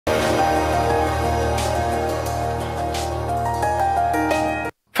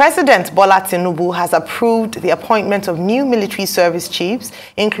President Bola Tinubu has approved the appointment of new military service chiefs,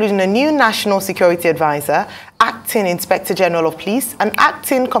 including a new National Security Advisor, Acting Inspector General of Police, and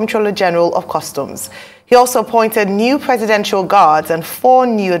Acting Comptroller General of Customs. He also appointed new presidential guards and 4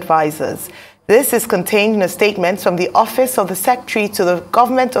 new advisors. This is contained in a statement from the Office of the Secretary to the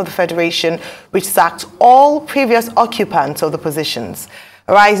Government of the Federation, which sacked all previous occupants of the positions.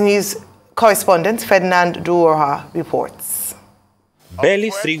 Arise News correspondent Ferdinand Duroha reports. Barely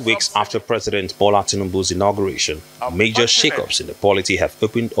 3 weeks after President Bola Tinubu's inauguration, major shakeups in the polity have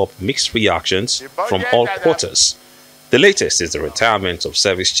opened up mixed reactions from all quarters. The latest is the retirement of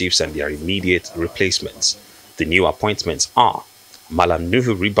service chiefs and their immediate replacements. The new appointments are Malam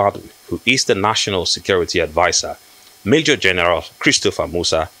Nuhu Ribadu, who is the National Security Advisor. Major General Christopher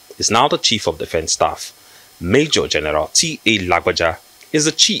Musa is now the Chief of Defense Staff. Major General T.A. Lagbaja is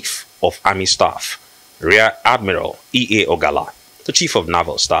the Chief of Army Staff. Rear Admiral E.A. Ogala, the Chief of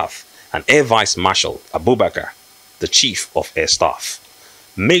Naval Staff, and Air Vice Marshal Abubakar, the Chief of Air Staff.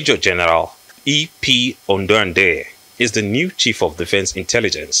 Major General E.P. Ondonde is the new Chief of Defense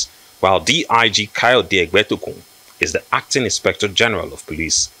Intelligence, while DIG Kayode Egbetukun is the Acting Inspector General of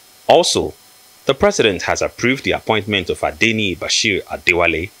Police. Also, the President has approved the appointment of Adeni Bashir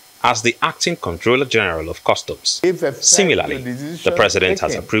Adewale as the Acting Comptroller General of Customs. Similarly, the President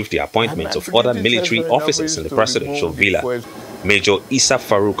has approved the appointment of other military officers in the presidential villa. Major Isa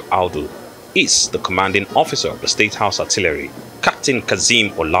Farouk Aldu is the commanding officer of the State House Artillery. Captain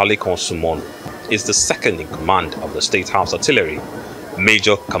Kazim Olalekon Sumonu is the second in command of the State House Artillery.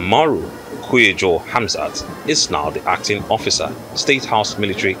 Major Kamaru Kuyejo Hamzat is now the acting officer, State House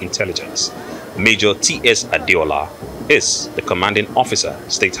Military Intelligence. Major T.S. Adeola is the commanding officer,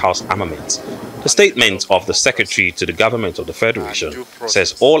 State House Armament. The statement of the Secretary to the Government of the Federation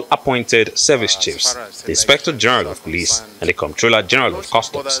says all appointed service chiefs, the Inspector General of Police and the Comptroller General of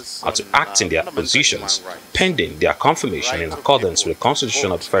Customs are to act in their positions pending their confirmation in accordance with the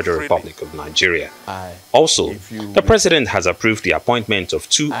Constitution of the Federal Republic of Nigeria. Also, the President has approved the appointment of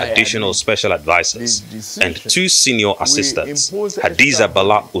 2 additional special advisors and 2 senior assistants. Hadiza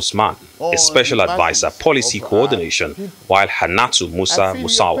Bala Usman is Special Advisor Policy Coordination, while Hanatu Musa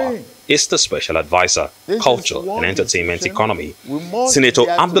Musawa is the Special Advisor, Culture and Entertainment Economy. Senator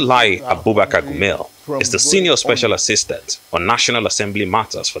Abdullahi Abubakar Gumel is the Senior Special Assistant on National Assembly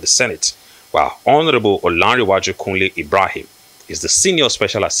Matters for the Senate, while Honorable Olanrewaju Kunle Ibrahim is the Senior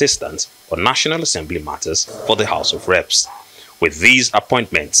Special Assistant on National Assembly Matters for the House of Reps. With these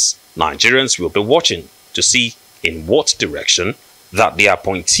appointments, Nigerians will be watching to see in what direction that the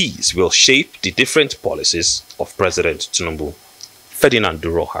appointees will shape the different policies of President Tinubu. Ferdinand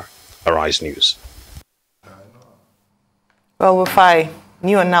Duroha, Arise News. Well, Rufai,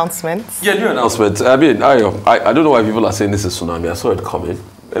 new announcements. Yeah, new announcements. I mean, I don't know why people are saying this is tsunami. I saw it coming.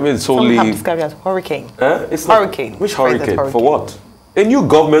 I mean, it's only... Some have described it as hurricane. It's hurricane. Which hurricane? For what? A new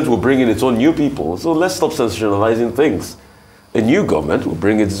government will bring in its own new people. So let's stop sensationalizing things. A new government will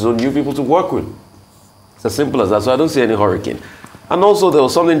bring in its own new people to work with. It's as simple as that. So I don't see any hurricane. And also, there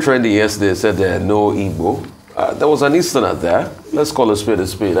was something trendy yesterday. Said there are no Igbo. There was an Easterner there. Let's call a spade a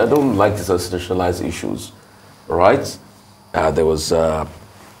spade. I don't like to sensationalize issues. All right? There was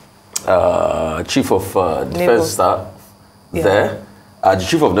Chief of Defense Staff there. The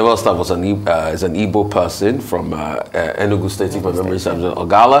Chief of Naval Staff was is an Igbo person from Enugu State, if my memory serves,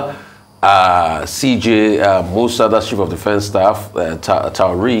 Ogala. CJ Musa, that's Chief of Defense Staff.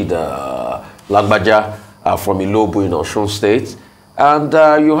 Taurid Lagbaja from Ilobu in Osun State. And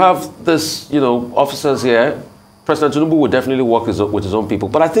you have this, officers here. President Tinubu will definitely work with his own people.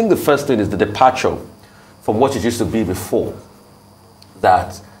 But I think the first thing is the departure from what it used to be before.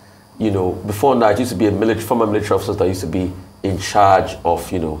 That, before now, it used to be former military officers that used to be in charge of,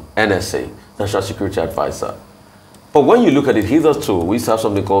 NSA, National Security Advisor. But when you look at it hitherto, we used to have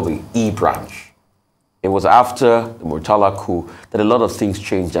something called the E branch. It was after the Murtala coup that a lot of things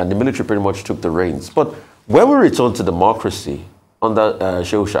changed and the military pretty much took the reins. But when we returned to democracy, under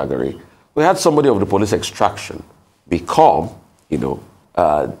Shehu Shagari, we had somebody of the police extraction become, the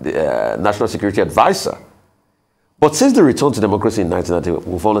National Security Advisor. But since the return to democracy in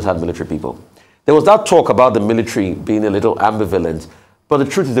 1990, we've always had military people. There was that talk about the military being a little ambivalent, but the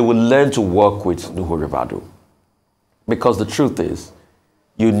truth is they will learn to work with Nuhu Ribadu. Because the truth is,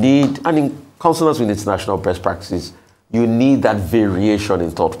 you need, and in consonance with international best practices, you need that variation in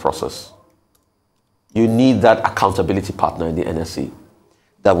thought process. You need that accountability partner in the NSC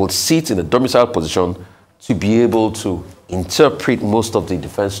that will sit in a domicile position to be able to interpret most of the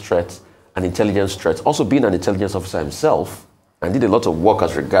defense threats and intelligence threats. Also being an intelligence officer himself, and did a lot of work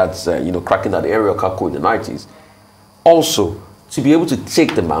as regards, cracking that area Kako in the 90s. Also to be able to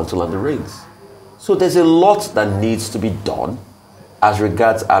take the mantle and the reins. So there's a lot that needs to be done as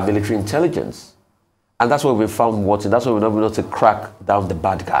regards our military intelligence. And that's why we found wanting. That's why we're not able to crack down the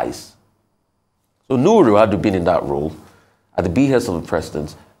bad guys. So Nuhu had been in that role at the behest of the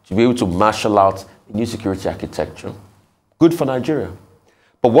president to be able to marshal out a new security architecture. Good for Nigeria.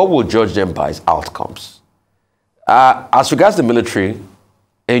 But what we'll judge them by is outcomes. As regards the military,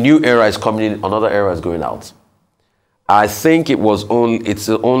 a new era is coming in, another era is going out. I think it's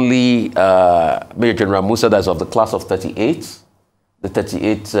only Major General Musa that's of the class of 38, the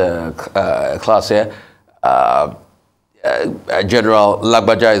 38 class here. General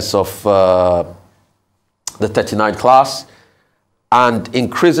Lagbaja is of the 39 class, and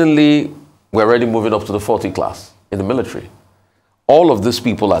increasingly we're already moving up to the 40 class in the military. All of these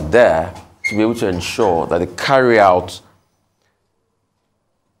people are there to be able to ensure that they carry out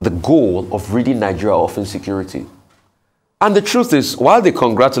the goal of ridding Nigeria of insecurity. And the truth is, while they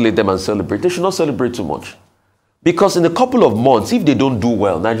congratulate them and celebrate, they should not celebrate too much. Because in a couple of months, if they don't do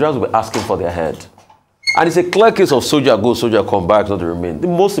well, Nigerians will be asking for their head. And it's a clear case of soldier go, soldier come back, not to remain. The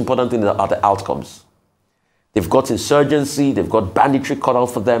most important thing are the outcomes. They've got insurgency, they've got banditry cut out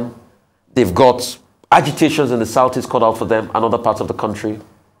for them, they've got agitations in the southeast cut out for them and other parts of the country.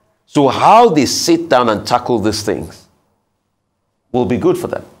 So how they sit down and tackle these things will be good for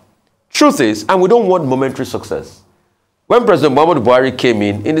them. Truth is, and we don't want momentary success. When President Muhammadu Buhari came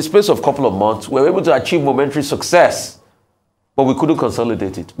in the space of a couple of months, we were able to achieve momentary success, but we couldn't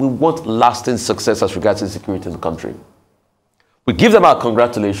consolidate it. We want lasting success as regards insecurity in the country. We give them our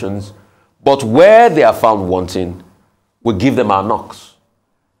congratulations, but where they are found wanting, we give them our knocks.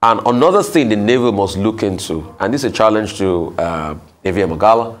 And another thing the Navy must look into, and this is a challenge to Navy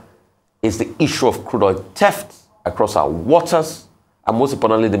Magala, is the issue of crude oil theft across our waters, and most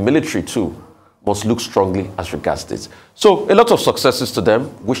importantly, the military too must look strongly as regards this. So a lot of successes to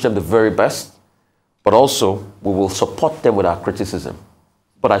them, wish them the very best, but also we will support them with our criticism.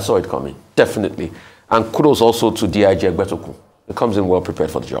 But I saw it coming, definitely. And kudos also to DIG Egbetoku. He comes in well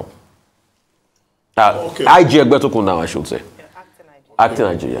prepared for the job. IG Egbetoku now, I should say. Yeah, acting IG. Acting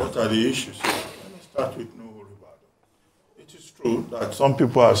IG, yeah. What are the issues? Let me start with Nuhu Ribadu. It is true that some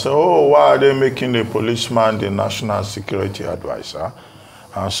people are saying, oh, why are they making the policeman the national security advisor?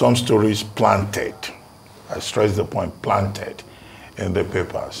 Some stories planted, I stress the point, planted in the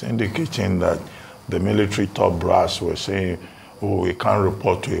papers, indicating that the military top brass were saying, oh, we can't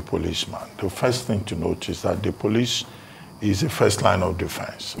report to a policeman. The first thing to note is that the police is the first line of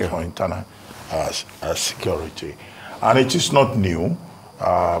defense for internal security. And it is not new.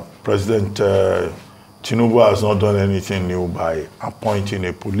 President Tinubu has not done anything new by appointing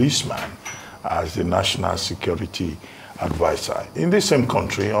a policeman as the national security advisor. In the same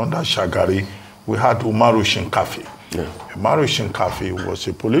country, under Shagari, we had Umaru Shinkafi. Umaru Shinkafi was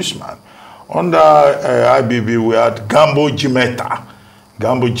a policeman. Under IBB, we had Gambo Jimeta.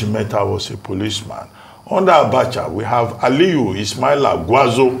 Gambo Jimeta was a policeman. Under Abacha, we have Aliyu Ismaila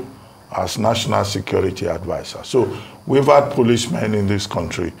Gwazo as national security advisor. So we've had policemen in this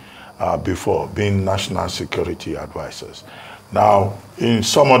country before being national security advisors. Now, in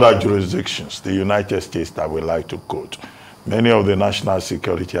some other jurisdictions, the United States that we like to quote, many of the national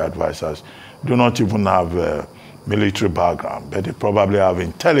security advisors do not even have a military background, but they probably have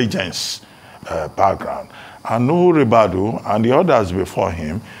intelligence background. And Nuhu Ribadu and the others before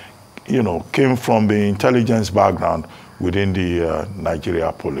him, you know, came from the intelligence background within the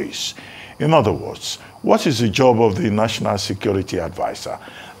Nigeria police. In other words, what is the job of the National Security Advisor?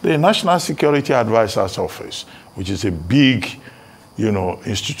 The National Security Advisor's Office, which is a big, you know,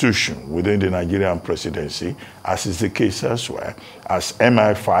 institution within the Nigerian presidency, as is the case elsewhere, as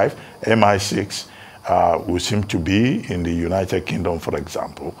MI5, MI6 will seem to be in the United Kingdom, for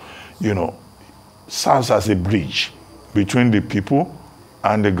example, you know, serves as a bridge between the people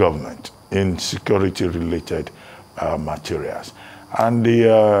and the government in security-related materials. And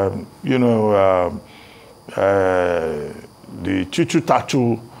the, you know, the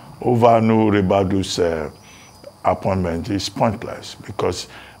tutu-tatu over Nuhu Ribadu's appointment is pointless, because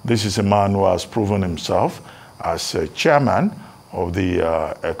this is a man who has proven himself as chairman of the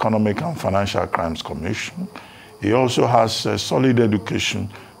Economic and Financial Crimes Commission. He also has a solid education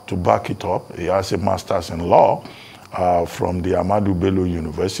to back it up. He has a master's in law from the Ahmadu Bello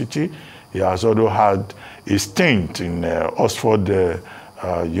University. He has also had a stint in Oxford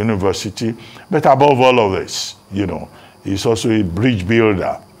University. But above all of this, you know, he's also a bridge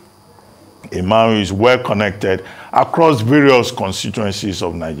builder, a man who is well connected across various constituencies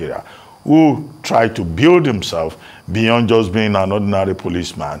of Nigeria. who tried to build himself beyond just being an ordinary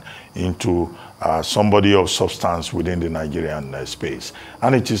policeman into somebody of substance within the Nigerian space.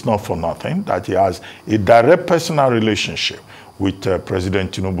 And it is not for nothing that he has a direct personal relationship with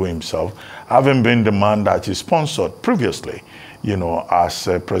President Tinubu himself, having been the man that he sponsored previously, you know, as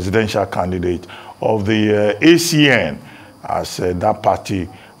a presidential candidate of the ACN, as that party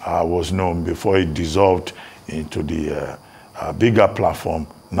was known before it dissolved into the bigger platform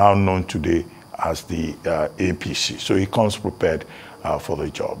now known today as the APC. So he comes prepared for the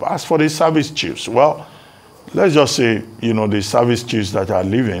job. As for the service chiefs, well, let's just say, you know, the service chiefs that are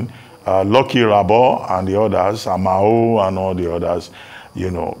leaving, Lucky Rabo and the others, Amao and all the others,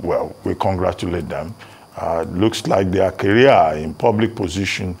 you know, well, we congratulate them. Looks like their career in public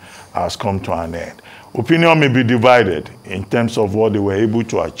position has come to an end. Opinion may be divided in terms of what they were able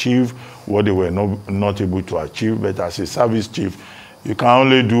to achieve, what they were not able to achieve, but as a service chief, you can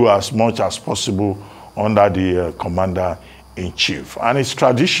only do as much as possible under the commander-in-chief. And it's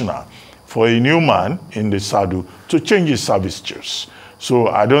traditional for a new man in the saddle to change his service chiefs. So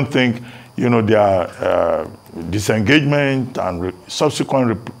I don't think, you know, their disengagement and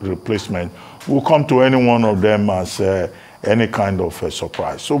subsequent replacement will come to any one of them as any kind of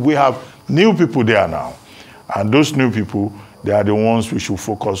surprise. So we have new people there now. And those new people, they are the ones we should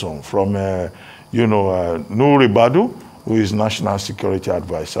focus on. From, you know, Nuhu Ribadu, who is National Security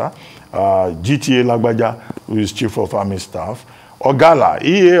Advisor, GTA Lagbaja, who is Chief of Army Staff, Ogala,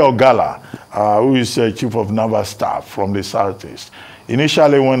 E.A. Ogala, who is Chief of Naval Staff from the Southeast.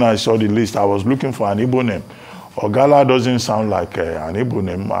 Initially, when I saw the list, I was looking for an Igbo name. Ogala doesn't sound like an Igbo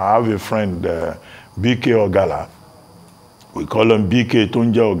name. I have a friend, BK Ogala. We call him BK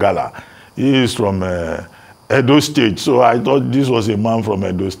Tunja Ogala. He is from Edo State, so I thought this was a man from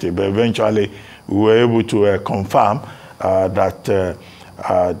Edo State, but eventually we were able to confirm that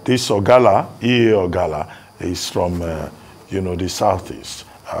this Ogala, E.A. Ogala, is from, you know, the Southeast,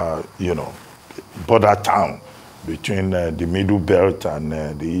 you know, border town between the Middle Belt and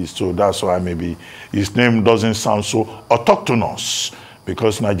the East. So that's why maybe his name doesn't sound so autochthonous,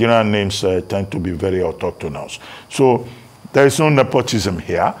 because Nigerian names tend to be very autochthonous. So there is no nepotism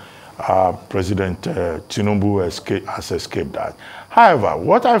here. President Tinubu has escaped that. However,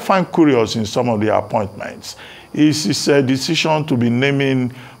 what I find curious in some of the appointments is his decision to be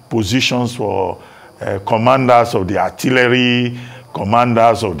naming positions for commanders of the artillery,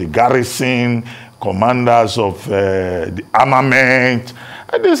 commanders of the garrison, commanders of the armament.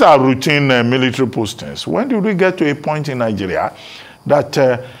 And these are routine military postings. When did we get to a point in Nigeria that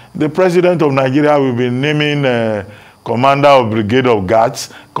the president of Nigeria will be naming commander of brigade of guards,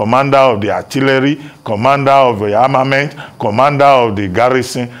 commander of the artillery, commander of the armament, commander of the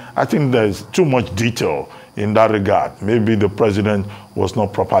garrison? I think there's too much detail in that regard. Maybe the president was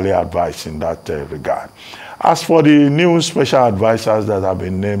not properly advised in that regard. As for the new special advisors that have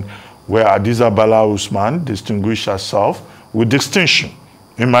been named, where Adiza Bala Usman distinguished herself with distinction,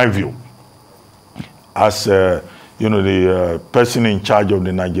 in my view, as you know, the person in charge of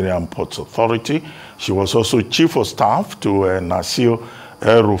the Nigerian Ports Authority. She was also chief of staff to Nasir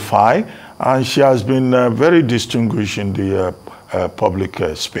Rufai, and she has been very distinguished in the public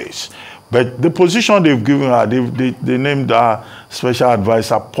space. But the position they've given her, they named her special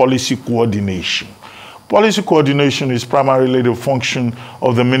advisor policy coordination. Policy coordination is primarily the function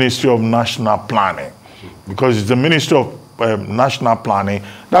of the Ministry of National Planning, because it's the Ministry of National Planning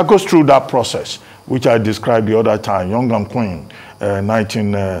that goes through that process, which I described the other time, Young and Queen,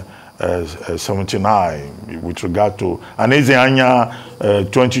 1979, with regard to, and Ezeanya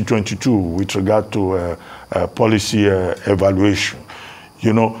 2022, with regard to policy evaluation.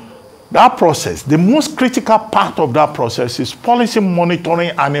 You know, that process, the most critical part of that process is policy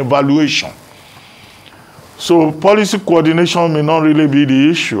monitoring and evaluation. So policy coordination may not really be the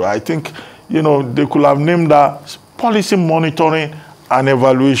issue. I think, you know, they could have named that policy monitoring and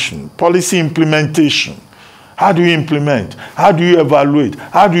evaluation, policy implementation. How do you implement? How do you evaluate?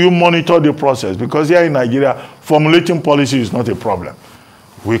 How do you monitor the process? Because here in Nigeria, formulating policy is not a problem.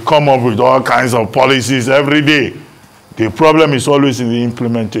 We come up with all kinds of policies every day. The problem is always in the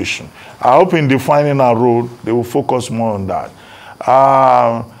implementation. I hope in defining our role, they will focus more on that.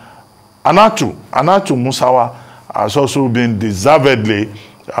 Anatu Musawa has also been deservedly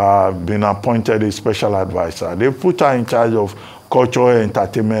been appointed a special advisor. They put her in charge of culture,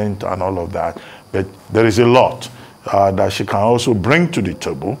 entertainment, and all of that. But there is a lot that she can also bring to the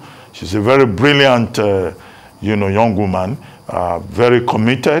table. She's a very brilliant, you know, young woman, very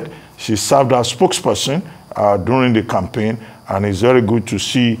committed. She served as spokesperson during the campaign, and it's very good to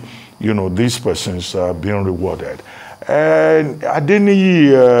see, you know, these persons being rewarded.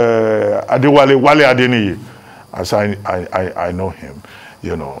 Adeniyi, Wale Adeniyi, as I know him,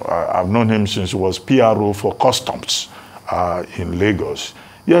 you know, I've known him since he was PRO for Customs in Lagos.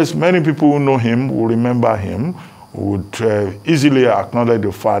 Yes, many people who know him will remember him, would easily acknowledge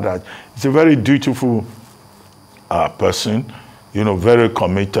the fact that he's a very dutiful person, you know, very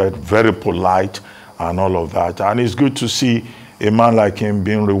committed, very polite, and all of that. And it's good to see a man like him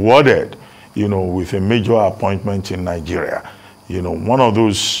being rewarded, you know, with a major appointment in Nigeria. You know, one of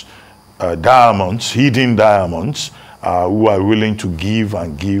those diamonds, hidden diamonds, who are willing to give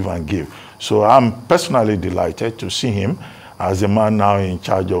and give and give. So I'm personally delighted to see him as a man now in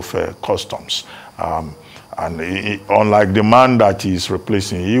charge of customs. Unlike the man that he's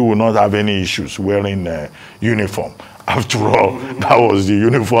replacing, he will not have any issues wearing uniform. After all, that was the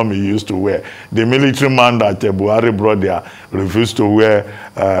uniform he used to wear. The military man that Buhari brought there refused to wear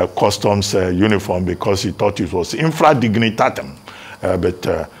customs uniform because he thought it was infra dignitatem.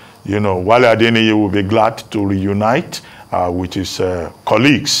 You know, Wale Adeniyi will be glad to reunite with his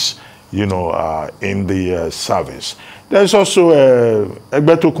colleagues, you know, in the service. There's also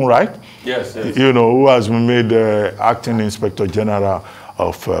Egbetokun, right? Yes, yes. You know, who has been made acting Inspector General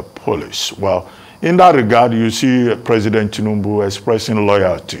of Police. Well, in that regard, you see President Tinubu expressing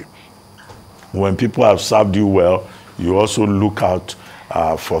loyalty. When people have served you well, you also look out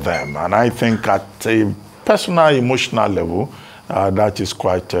for them. And I think at a personal, emotional level, that is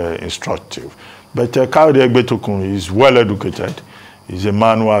quite instructive. But Kayode Egbetokun is well educated. He's a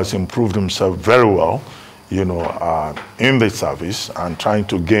man who has improved himself very well, you know, in the service and trying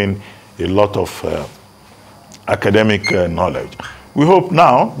to gain a lot of academic knowledge. We hope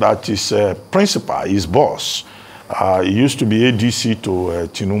now that his principal, his boss, he used to be ADC to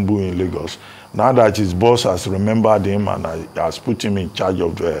Tinubu in Lagos. Now that his boss has remembered him and has put him in charge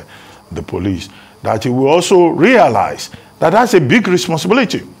of the police, that he will also realize that that's a big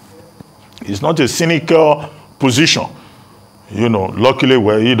responsibility. It's not a cynical position. You know, luckily,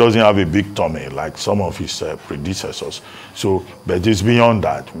 where he doesn't have a big tummy like some of his predecessors. So, but it's beyond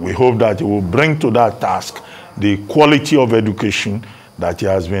that. We hope that he will bring to that task the quality of education that he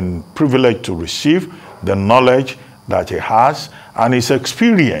has been privileged to receive, the knowledge that he has, and his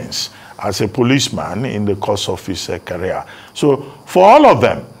experience as a policeman in the course of his career. So, for all of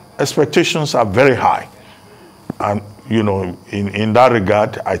them, expectations are very high. And, you know, in that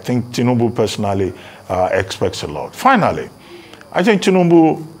regard, I think Tinubu personally expects a lot. Finally, I think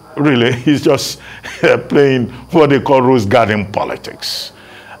Tinubu really is just playing what they call rose garden politics.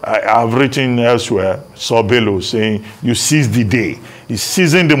 I've written elsewhere, Sobelo saying, you seize the day. He's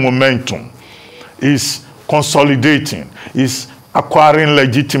seizing the momentum. He's consolidating. He's acquiring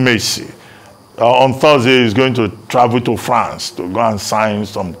legitimacy. On Thursday, he's going to travel to France to go and sign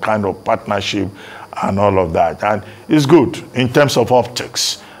some kind of partnership and all of that. And it's good in terms of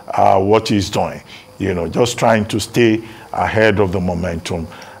optics, what he's doing. You know, just trying to stay ahead of the momentum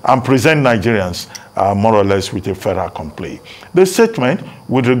and present Nigerians more or less with a fait accompli. The statement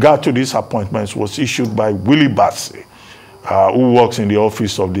with regard to these appointments was issued by Willie Bassey, who works in the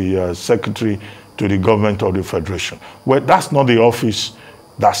office of the Secretary to the Government of the Federation. Well, that's not the office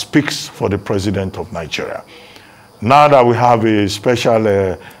that speaks for the President of Nigeria. Now that we have a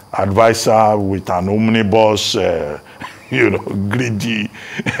special advisor with an omnibus, you know, greedy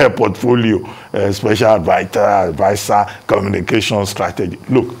portfolio, special advisor, communication strategy.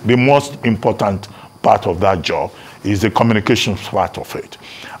 Look, the most important part of that job is the communications part of it.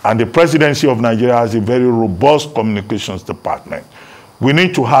 And the presidency of Nigeria has a very robust communications department. We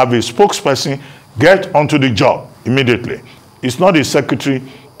need to have a spokesperson get onto the job immediately. It's not the secretary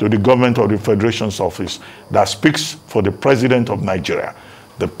to the Government of the Federation's office that speaks for the President of Nigeria.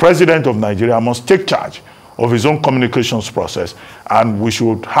 The President of Nigeria must take charge of his own communications process, and we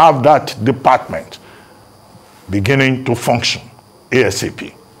should have that department beginning to function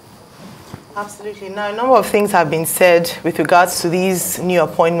ASAP. Absolutely. Now, a number of things have been said with regards to these new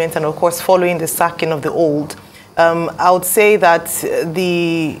appointments and, of course, following the sacking of the old. I would say that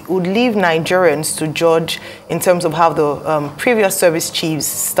would leave Nigerians to judge in terms of how the previous service chiefs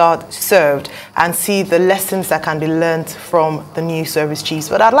served and see the lessons that can be learned from the new service chiefs.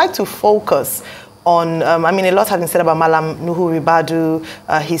 But I'd like to focus on, I mean, a lot has been said about Malam Nuhu Ribadu,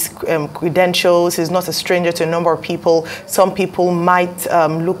 his credentials. He's not a stranger to a number of people. Some people might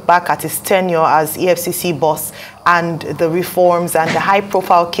look back at his tenure as EFCC boss and the reforms and the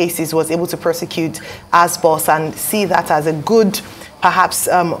high-profile cases was able to prosecute as boss and see that as a good, perhaps,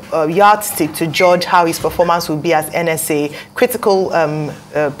 yardstick to judge how his performance would be as NSA. Critical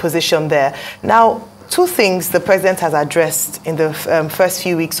position there. Now, two things the president has addressed in the first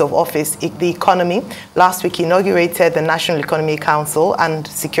few weeks of office: the economy. Last week, he inaugurated the National Economic Council, and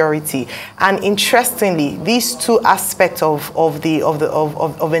security. And interestingly, these two aspects of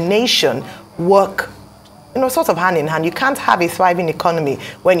a nation work, sort of hand in hand. You can't have a thriving economy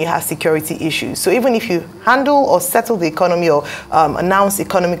when you have security issues. So even if you handle or settle the economy or announce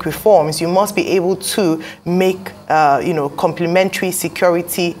economic reforms, you must be able to make, complementary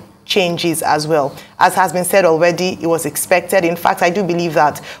security changes as well. As has been said already, it was expected. In fact, I do believe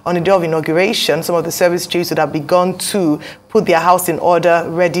that on the day of inauguration, some of the service chiefs would have begun to put their house in order,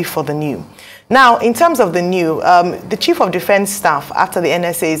 ready for the new. Now, in terms of the new, the Chief of Defense Staff, after the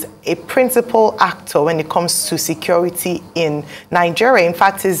NSA, is a principal actor when it comes to security in Nigeria. In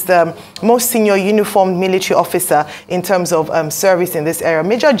fact, is the most senior uniformed military officer in terms of service in this area.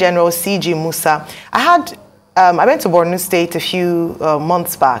 Major General C.G. Musa. I went to Borno State a few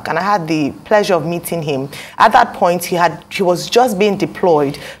months back, and I had the pleasure of meeting him. At that point, he was just being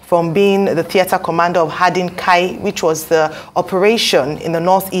deployed from being the theater commander of Hadin Kai, which was the operation in the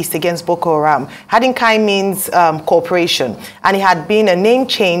northeast against Boko Haram. Hadin Kai means cooperation, and it had been a name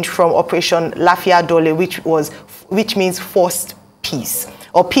change from Operation Lafia Dole, which means forced peace,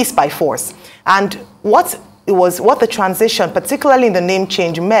 or peace by force. And what the transition, particularly in the name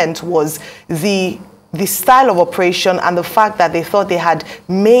change, meant was the style of operation and the fact that they thought they had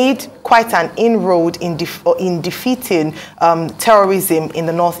made quite an inroad in defeating terrorism in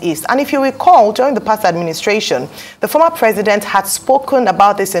the Northeast. And if you recall, during the past administration, the former president had spoken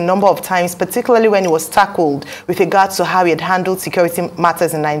about this a number of times, particularly when it was tackled with regards to how he had handled security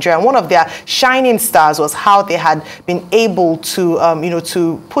matters in Nigeria. And one of their shining stars was how they had been able to,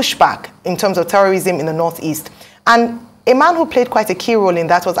 to push back in terms of terrorism in the Northeast. And a man who played quite a key role in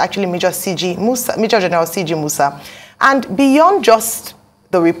that was actually Major General C.G. Musa. And beyond just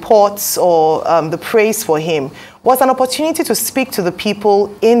the reports or the praise for him, was an opportunity to speak to the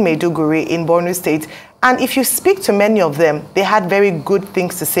people in Maiduguri, in Borno State. And if you speak to many of them, they had very good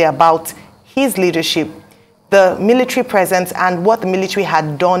things to say about his leadership, the military presence, and what the military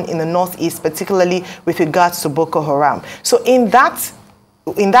had done in the Northeast, particularly with regards to Boko Haram. So in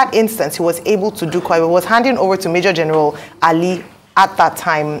that instance, he was able to do quite well. He was handing over to Major General Ali at that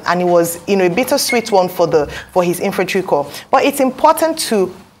time, and it was, a bittersweet one for his infantry corps. But it's important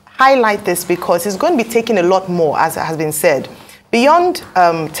to highlight this because it's going to be taking a lot more, as has been said. Beyond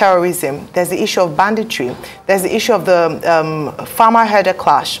terrorism, there's the issue of banditry. There's the issue of the farmer-herder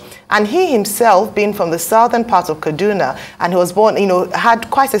clash. And he himself, being from the southern part of Kaduna, and he was born,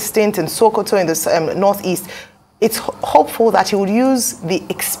 had quite a stint in Sokoto in the northeast. It's hopeful that he would use the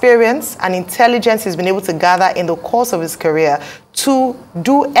experience and intelligence he's been able to gather in the course of his career to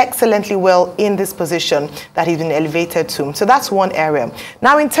do excellently well in this position that he's been elevated to. So that's one area.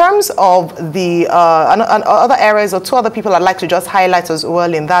 Now, in terms of the other areas, or two other people I'd like to just highlight as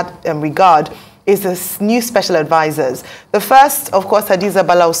well in that regard, is this new special advisors. The first, of course, Hadiza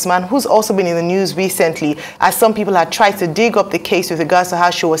Bala Usman, who's also been in the news recently, as some people had tried to dig up the case with regards to how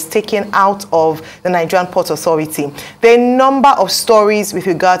she was taken out of the Nigerian Port Authority. There are a number of stories with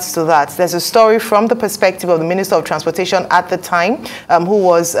regards to that. There's a story from the perspective of the Minister of Transportation at the time, who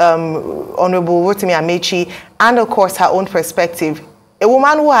was Honorable Rotimi Amechi, and of course her own perspective. A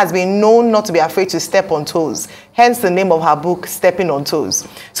woman who has been known not to be afraid to step on toes, hence the name of her book, Stepping on Toes.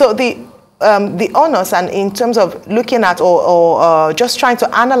 So the honors, and in terms of looking at or just trying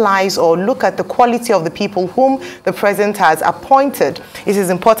to analyze or look at the quality of the people whom the president has appointed, it is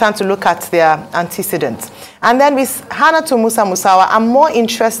important to look at their antecedents. And then with Hannatu Musa Musawa, I'm more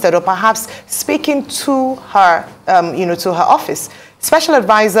interested, or perhaps speaking to her, to her office, Special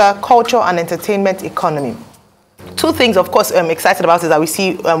Advisor, Culture and Entertainment Economy. Two things, of course, I'm excited about is that we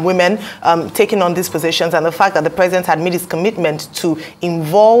see women taking on these positions, and the fact that the president had made his commitment to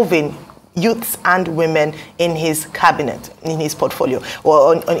involving youths and women in his cabinet, in his portfolio,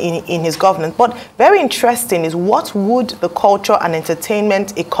 or in his governance. But very interesting is, what would the culture and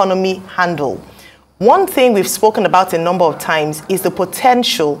entertainment economy handle? One thing we've spoken about a number of times is the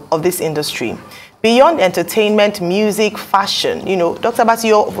potential of this industry. Beyond entertainment, music, fashion, Dr. Abati,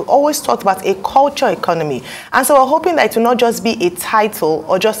 you've always talked about a culture economy. And so we're hoping that it will not just be a title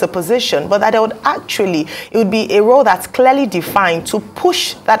or just a position, but that it would be a role that's clearly defined to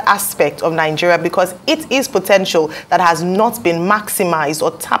push that aspect of Nigeria, because it is potential that has not been maximized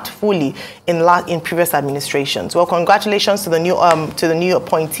or tapped fully in previous administrations. Well, congratulations to the new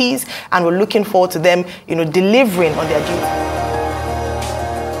appointees, and we're looking forward to them, delivering on their duties.